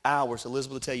exhaustively, hours,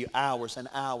 Elizabeth will tell you, hours and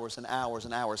hours and hours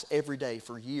and hours every day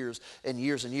for years and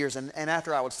years and years. And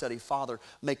after I would study, Father,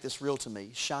 make this real to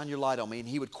me. Shine your light on me. And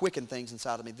He would quicken things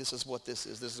inside of me. This is what this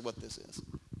is. This is what this is.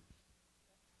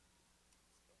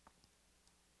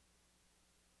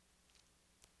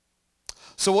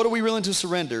 So what are we willing to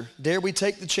surrender? Dare we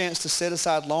take the chance to set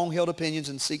aside long-held opinions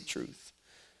and seek truth?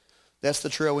 That's the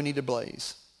trail we need to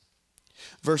blaze.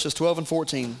 Verses 12 and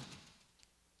 14.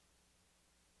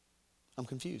 I'm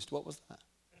confused. What was that?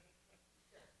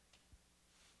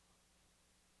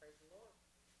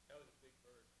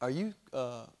 Are you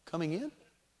coming in?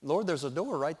 Lord, there's a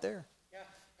door right there.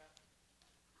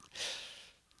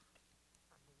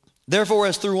 Therefore,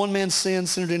 as through one man's sin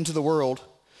entered into the world,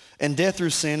 and death through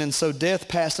sin, and so death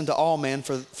passed into all men,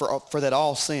 for that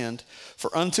all sinned.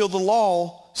 For until the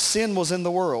law, sin was in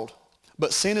the world.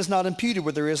 But sin is not imputed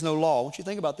where there is no law. I want you to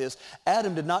think about this.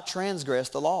 Adam did not transgress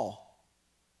the law.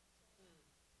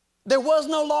 There was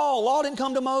no law. Law didn't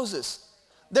come to Moses.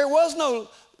 There was no...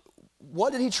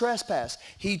 What did he trespass?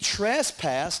 He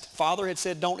trespassed. Father had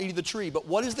said, don't eat of the tree. But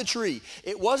what is the tree?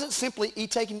 It wasn't simply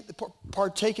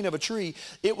partaking of a tree.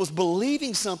 It was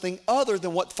believing something other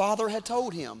than what Father had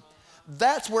told him.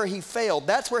 That's where he failed.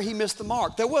 That's where he missed the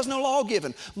mark. There was no law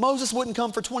given. Moses wouldn't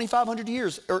come for 2,500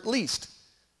 years, or at least.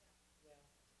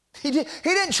 He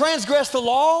didn't transgress the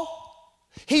law.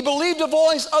 He believed a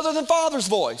voice other than Father's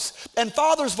voice. And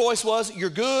Father's voice was, you're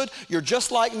good, you're just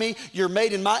like me, you're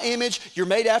made in my image, you're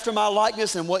made after my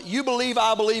likeness, and what you believe,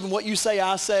 I believe, and what you say,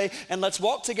 I say, and let's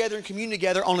walk together and commune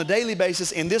together on a daily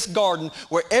basis in this garden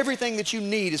where everything that you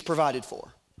need is provided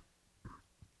for.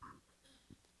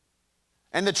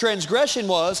 And the transgression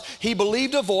was, he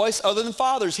believed a voice other than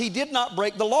Father's. He did not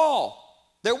break the law.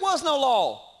 There was no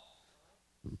law.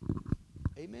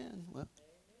 Amen. Well,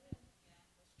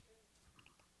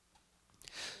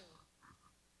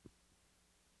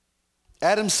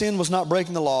 Adam's sin was not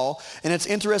breaking the law, and it's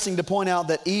interesting to point out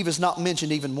that Eve is not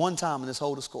mentioned even one time in this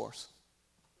whole discourse.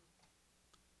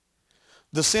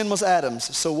 The sin was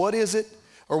Adam's. So what is it,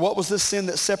 or what was this sin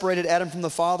that separated Adam from the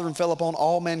Father and fell upon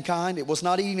all mankind? It was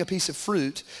not eating a piece of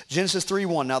fruit. Genesis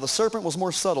 3:1. Now the serpent was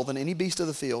more subtle than any beast of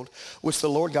the field which the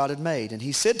Lord God had made. And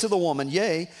he said to the woman,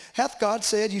 Yea, hath God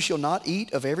said, you shall not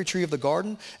eat of every tree of the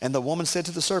garden? And the woman said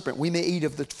to the serpent, we may eat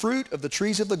of the fruit of the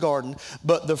trees of the garden,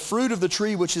 but the fruit of the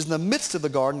tree which is in the midst of the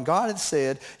garden, God hath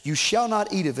said, you shall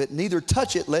not eat of it, neither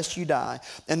touch it, lest you die.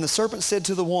 And the serpent said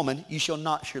to the woman, you shall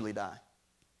not surely die.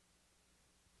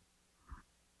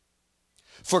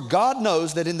 For God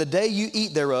knows that in the day you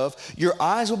eat thereof, your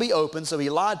eyes will be opened. So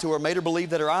he lied to her, made her believe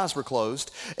that her eyes were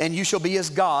closed. And you shall be as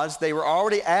gods. They were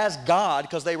already as God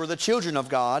because they were the children of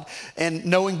God, and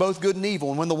knowing both good and evil.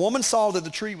 And when the woman saw that the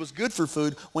tree was good for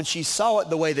food, when she saw it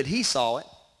the way that he saw it,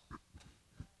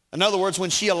 in other words,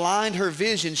 when she aligned her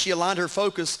vision, she aligned her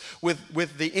focus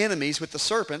with the enemies, with the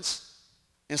serpents,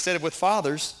 instead of with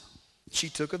Father's, she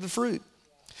took of the fruit.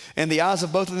 And the eyes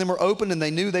of both of them were opened, and they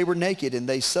knew they were naked, and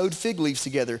they sewed fig leaves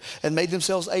together and made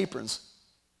themselves aprons.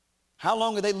 How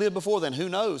long had they lived before then? Who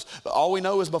knows? But all we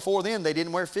know is before then they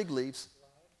didn't wear fig leaves.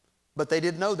 But they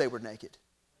didn't know they were naked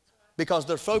because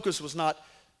their focus was not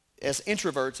as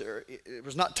introverts, or it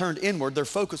was not turned inward. Their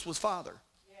focus was Father.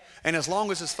 And as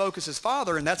long as his focus is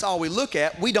Father, and that's all we look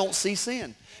at, we don't see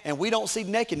sin, and we don't see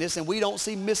nakedness, and we don't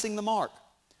see missing the mark.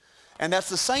 And that's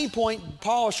the same point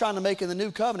Paul is trying to make in the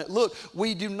new covenant. Look,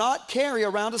 we do not carry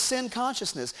around a sin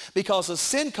consciousness because a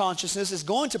sin consciousness is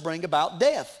going to bring about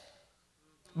death.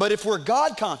 But if we're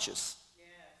God conscious,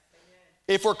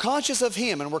 if we're conscious of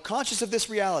him and we're conscious of this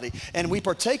reality and we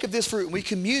partake of this fruit and we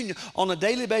commune on a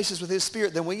daily basis with his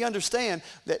Spirit, then we understand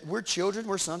that we're children,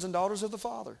 we're sons and daughters of the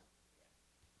Father.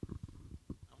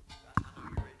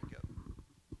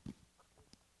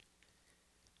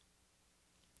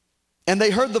 And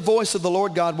they heard the voice of the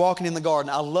Lord God walking in the garden.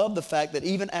 I love the fact that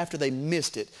even after they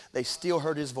missed it, they still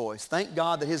heard his voice. Thank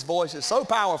God that his voice is so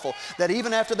powerful that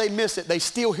even after they miss it, they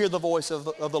still hear the voice of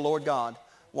the Lord God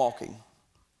walking.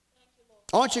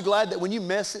 Aren't you glad that when you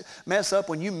mess up,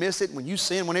 when you miss it, when you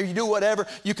sin, whenever you do whatever,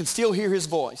 you can still hear his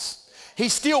voice?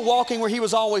 He's still walking where he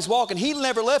was always walking. He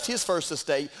never left his first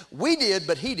estate. We did,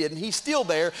 but he didn't. He's still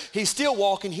there. He's still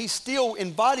walking. He's still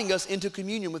inviting us into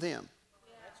communion with him.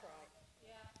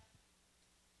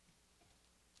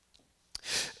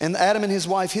 And Adam and his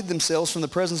wife hid themselves from the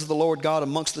presence of the Lord God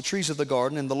amongst the trees of the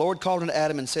garden. And the Lord called unto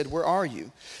Adam and said, where are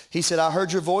you? He said, I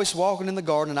heard your voice walking in the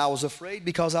garden, and I was afraid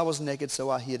because I was naked, so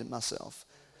I hid it myself.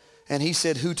 And he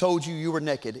said, who told you you were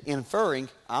naked? Inferring,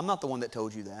 I'm not the one that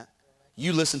told you that.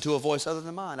 You listened to a voice other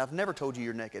than mine. I've never told you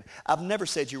you're naked. I've never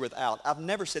said you're without. I've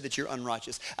never said that you're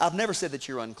unrighteous. I've never said that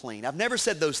you're unclean. I've never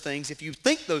said those things. If you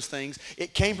think those things,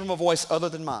 it came from a voice other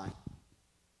than mine.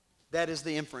 That is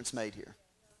the inference made here.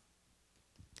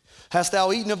 Hast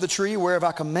thou eaten of the tree whereof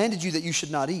I commanded you that you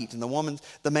should not eat? And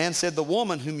the man said, the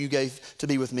woman whom you gave to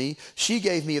be with me, she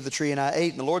gave me of the tree, and I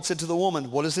ate. And the Lord said to the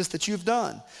woman, what is this that you've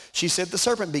done? She said, the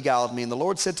serpent beguiled me. And the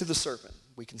Lord said to the serpent,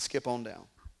 we can skip on down.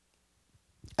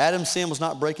 Adam's sin was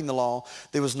not breaking the law.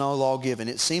 There was no law given.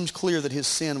 It seems clear that his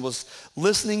sin was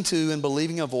listening to and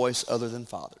believing a voice other than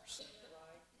Father's.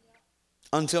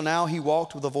 Until now, he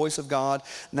walked with the voice of God.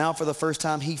 Now, for the first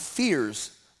time, he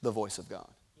fears the voice of God.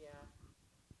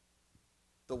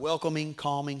 The welcoming,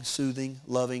 calming, soothing,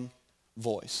 loving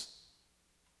voice.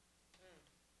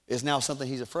 is now something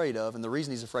he's afraid of, and the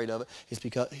reason he's afraid of it is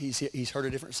because he's heard a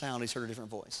different sound, he's heard a different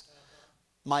voice.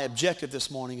 My objective this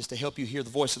morning is to help you hear the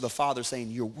voice of the Father saying,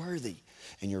 you're worthy,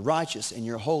 and you're righteous, and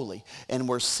you're holy. And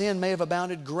where sin may have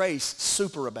abounded, grace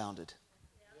superabounded.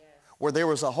 Where there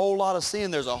was a whole lot of sin,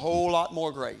 there's a whole lot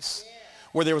more grace.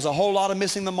 Where there was a whole lot of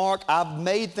missing the mark, I've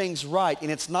made things right. And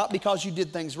it's not because you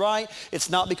did things right. It's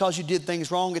not because you did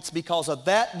things wrong. It's because of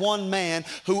that one man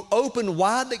who opened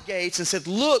wide the gates and said,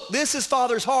 look, this is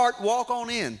Father's heart. Walk on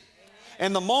in.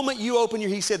 And the moment you open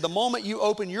he said, the moment you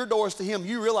open your doors to him,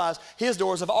 you realize his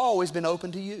doors have always been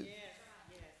open to you.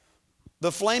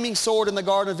 The flaming sword in the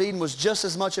Garden of Eden was just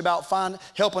as much about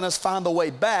helping us find the way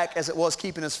back as it was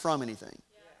keeping us from anything.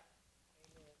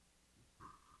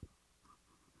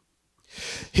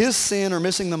 His sin, or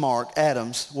missing the mark,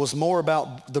 Adam's, was more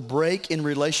about the break in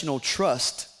relational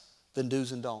trust than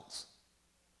do's and don'ts.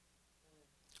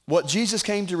 What Jesus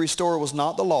came to restore was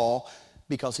not the law,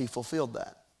 because he fulfilled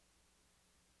that.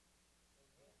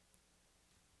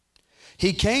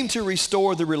 He came to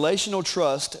restore the relational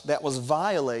trust that was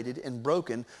violated and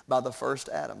broken by the first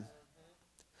Adam.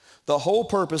 The whole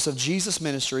purpose of Jesus'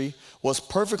 ministry was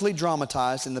perfectly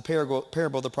dramatized in the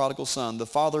parable of the prodigal son. The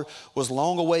father was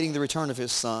long awaiting the return of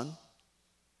his son.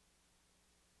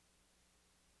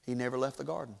 He never left the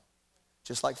garden.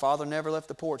 Just like Father never left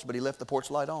the porch, but he left the porch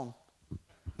light on.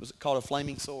 It was called a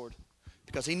flaming sword.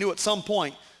 Because he knew at some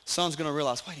point, Son's going to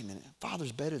realize, wait a minute,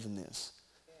 Father's better than this.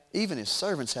 Even his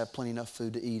servants have plenty enough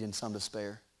food to eat and some to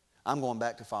spare. I'm going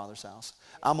back to Father's house.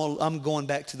 I'm going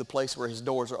back to the place where his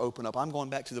doors are open up. I'm going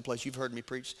back to the place you've heard me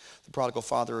preach the prodigal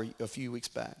father a few weeks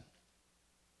back.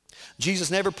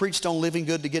 Jesus never preached on living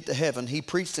good to get to heaven. He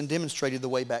preached and demonstrated the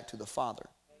way back to the Father.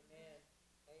 Amen.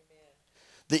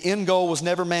 Amen. The end goal was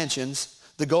never mansions.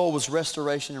 The goal was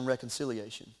restoration and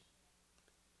reconciliation.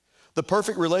 The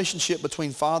perfect relationship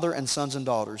between father and sons and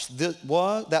daughters.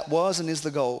 That was and is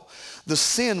the goal. The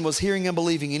sin was hearing and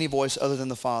believing any voice other than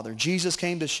the Father. Jesus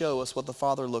came to show us what the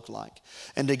Father looked like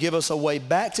and to give us a way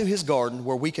back to his garden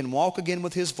where we can walk again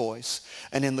with his voice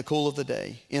and in the cool of the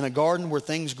day. In a garden where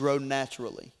things grow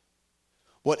naturally.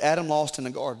 What Adam lost in the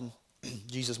garden,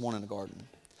 Jesus won in the garden.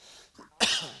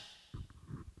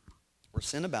 Where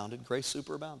sin abounded, grace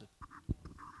superabounded.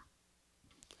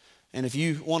 And if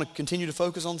you want to continue to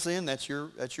focus on sin, that's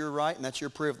your right and that's your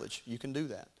privilege. You can do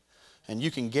that. And you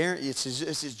can guarantee,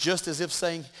 it's just as if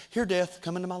saying, here, death,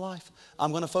 come into my life.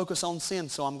 I'm going to focus on sin,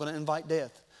 so I'm going to invite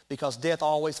death. Because death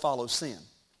always follows sin.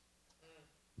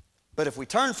 But if we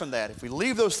turn from that, if we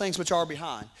leave those things which are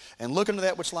behind and look into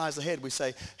that which lies ahead, we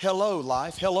say, hello,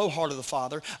 life. Hello, heart of the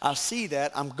Father. I see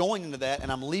that. I'm going into that,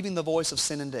 and I'm leaving the voice of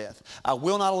sin and death. I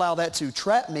will not allow that to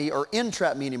trap me or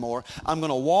entrap me anymore. I'm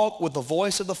going to walk with the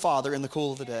voice of the Father in the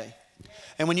cool of the day.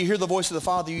 And when you hear the voice of the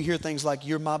Father, you hear things like,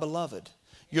 you're my beloved.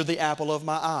 You're the apple of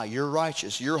my eye. You're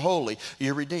righteous. You're holy.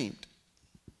 You're redeemed.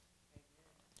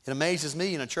 It amazes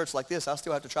me in a church like this, I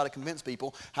still have to try to convince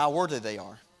people how worthy they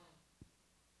are.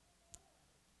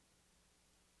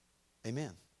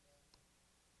 Amen.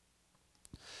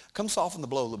 Come soften the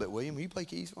blow a little bit, William. Will you play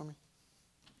keys for me?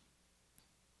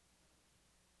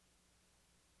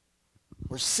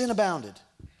 Where sin abounded,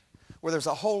 where there's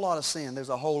a whole lot of sin, there's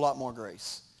a whole lot more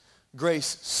grace.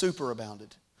 Grace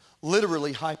superabounded.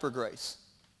 Literally hyper grace.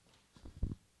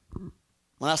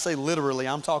 When I say literally,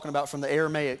 I'm talking about from the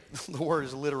Aramaic, the word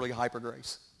is literally hyper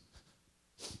grace.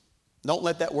 Don't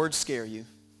let that word scare you.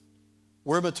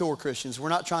 We're mature Christians. We're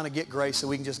not trying to get grace so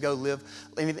we can just go live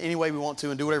any way we want to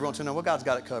and do whatever we want to. No, well, God's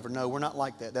got it covered. No, we're not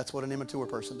like that. That's what an immature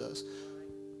person does.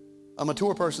 A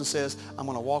mature person says, I'm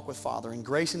going to walk with Father, and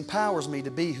grace empowers me to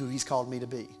be who he's called me to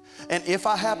be. And if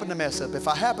I happen to mess up, if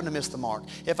I happen to miss the mark,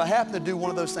 if I happen to do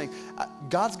one of those things,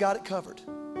 God's got it covered.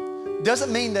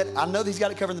 Doesn't mean that I know that he's got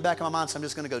it covered in the back of my mind, so I'm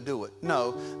just going to go do it.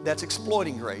 No, that's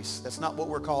exploiting grace. That's not what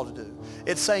we're called to do.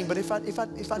 It's saying, but if I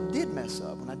did mess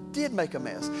up, when I did make a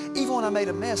mess, even when I made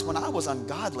a mess, when I was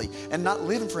ungodly and not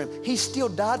living for him, he still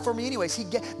died for me anyways.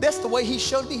 That's the way he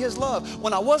showed me his love.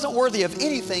 When I wasn't worthy of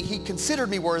anything, he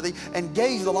considered me worthy and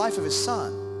gave the life of his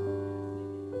son.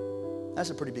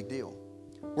 That's a pretty big deal.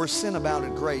 Where sin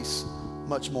abounded, grace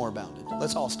much more abounded.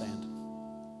 Let's all stand.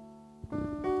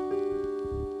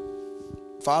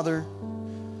 Father,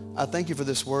 I thank you for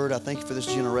this word. I thank you for this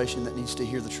generation that needs to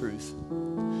hear the truth.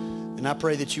 And I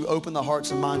pray that you open the hearts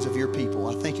and minds of your people.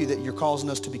 I thank you that you're causing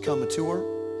us to become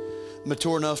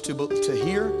mature enough to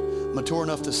hear, mature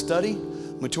enough to study,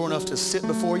 mature enough to sit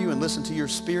before you and listen to your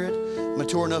spirit,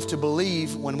 mature enough to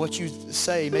believe when what you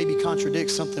say maybe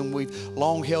contradicts something we've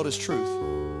long held as truth.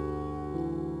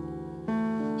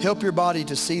 Help your body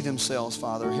to see themselves,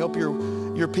 Father. Help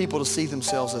your people to see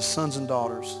themselves as sons and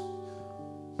daughters.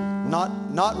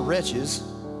 Not wretches,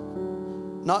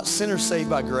 not sinners saved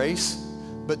by grace,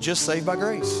 but just saved by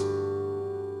grace.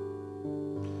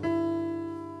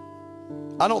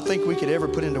 I don't think we could ever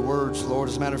put into words, Lord.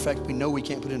 As a matter of fact, we know we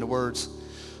can't put into words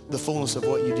the fullness of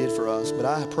what you did for us. But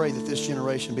I pray that this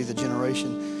generation be the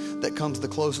generation that comes the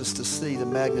closest to see the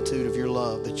magnitude of your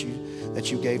love that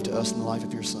you gave to us in the life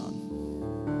of your Son.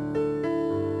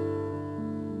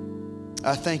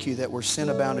 I thank you that where sin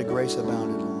abounded, grace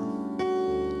abounded, Lord.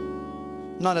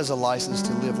 Not as a license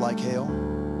to live like hell,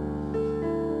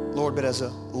 Lord, but as a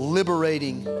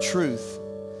liberating truth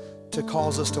to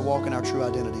cause us to walk in our true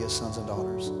identity as sons and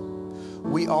daughters.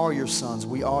 We are your sons,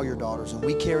 we are your daughters, and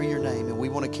we carry your name, and we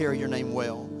want to carry your name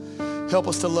well. Help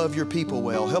us to love your people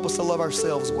well. Help us to love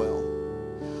ourselves well.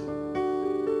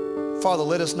 Father,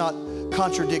 let us not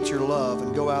contradict your love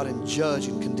and go out and judge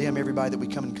and condemn everybody that we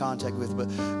come in contact with, but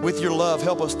with your love,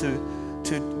 help us to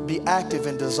be active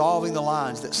in dissolving the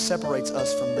lines that separates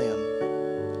us from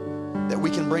them, that we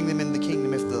can bring them into the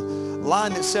kingdom. If the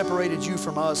line that separated you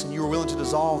from us and you were willing to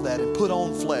dissolve that and put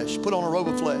on flesh, put on a robe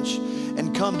of flesh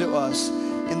and come to us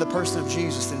in the person of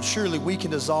Jesus, then surely we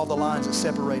can dissolve the lines that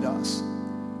separate us.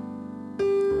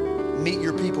 Meet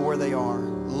your people where they are,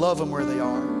 love them where they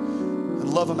are,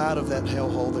 and love them out of that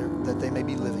hellhole that they may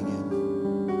be living in.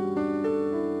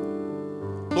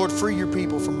 Lord, free your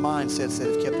people from mindsets that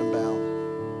have kept them bound.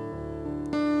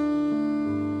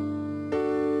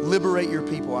 Liberate your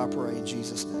people, I pray, in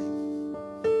Jesus' name.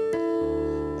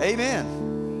 Amen.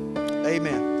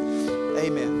 Amen.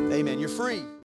 Amen. Amen. You're free.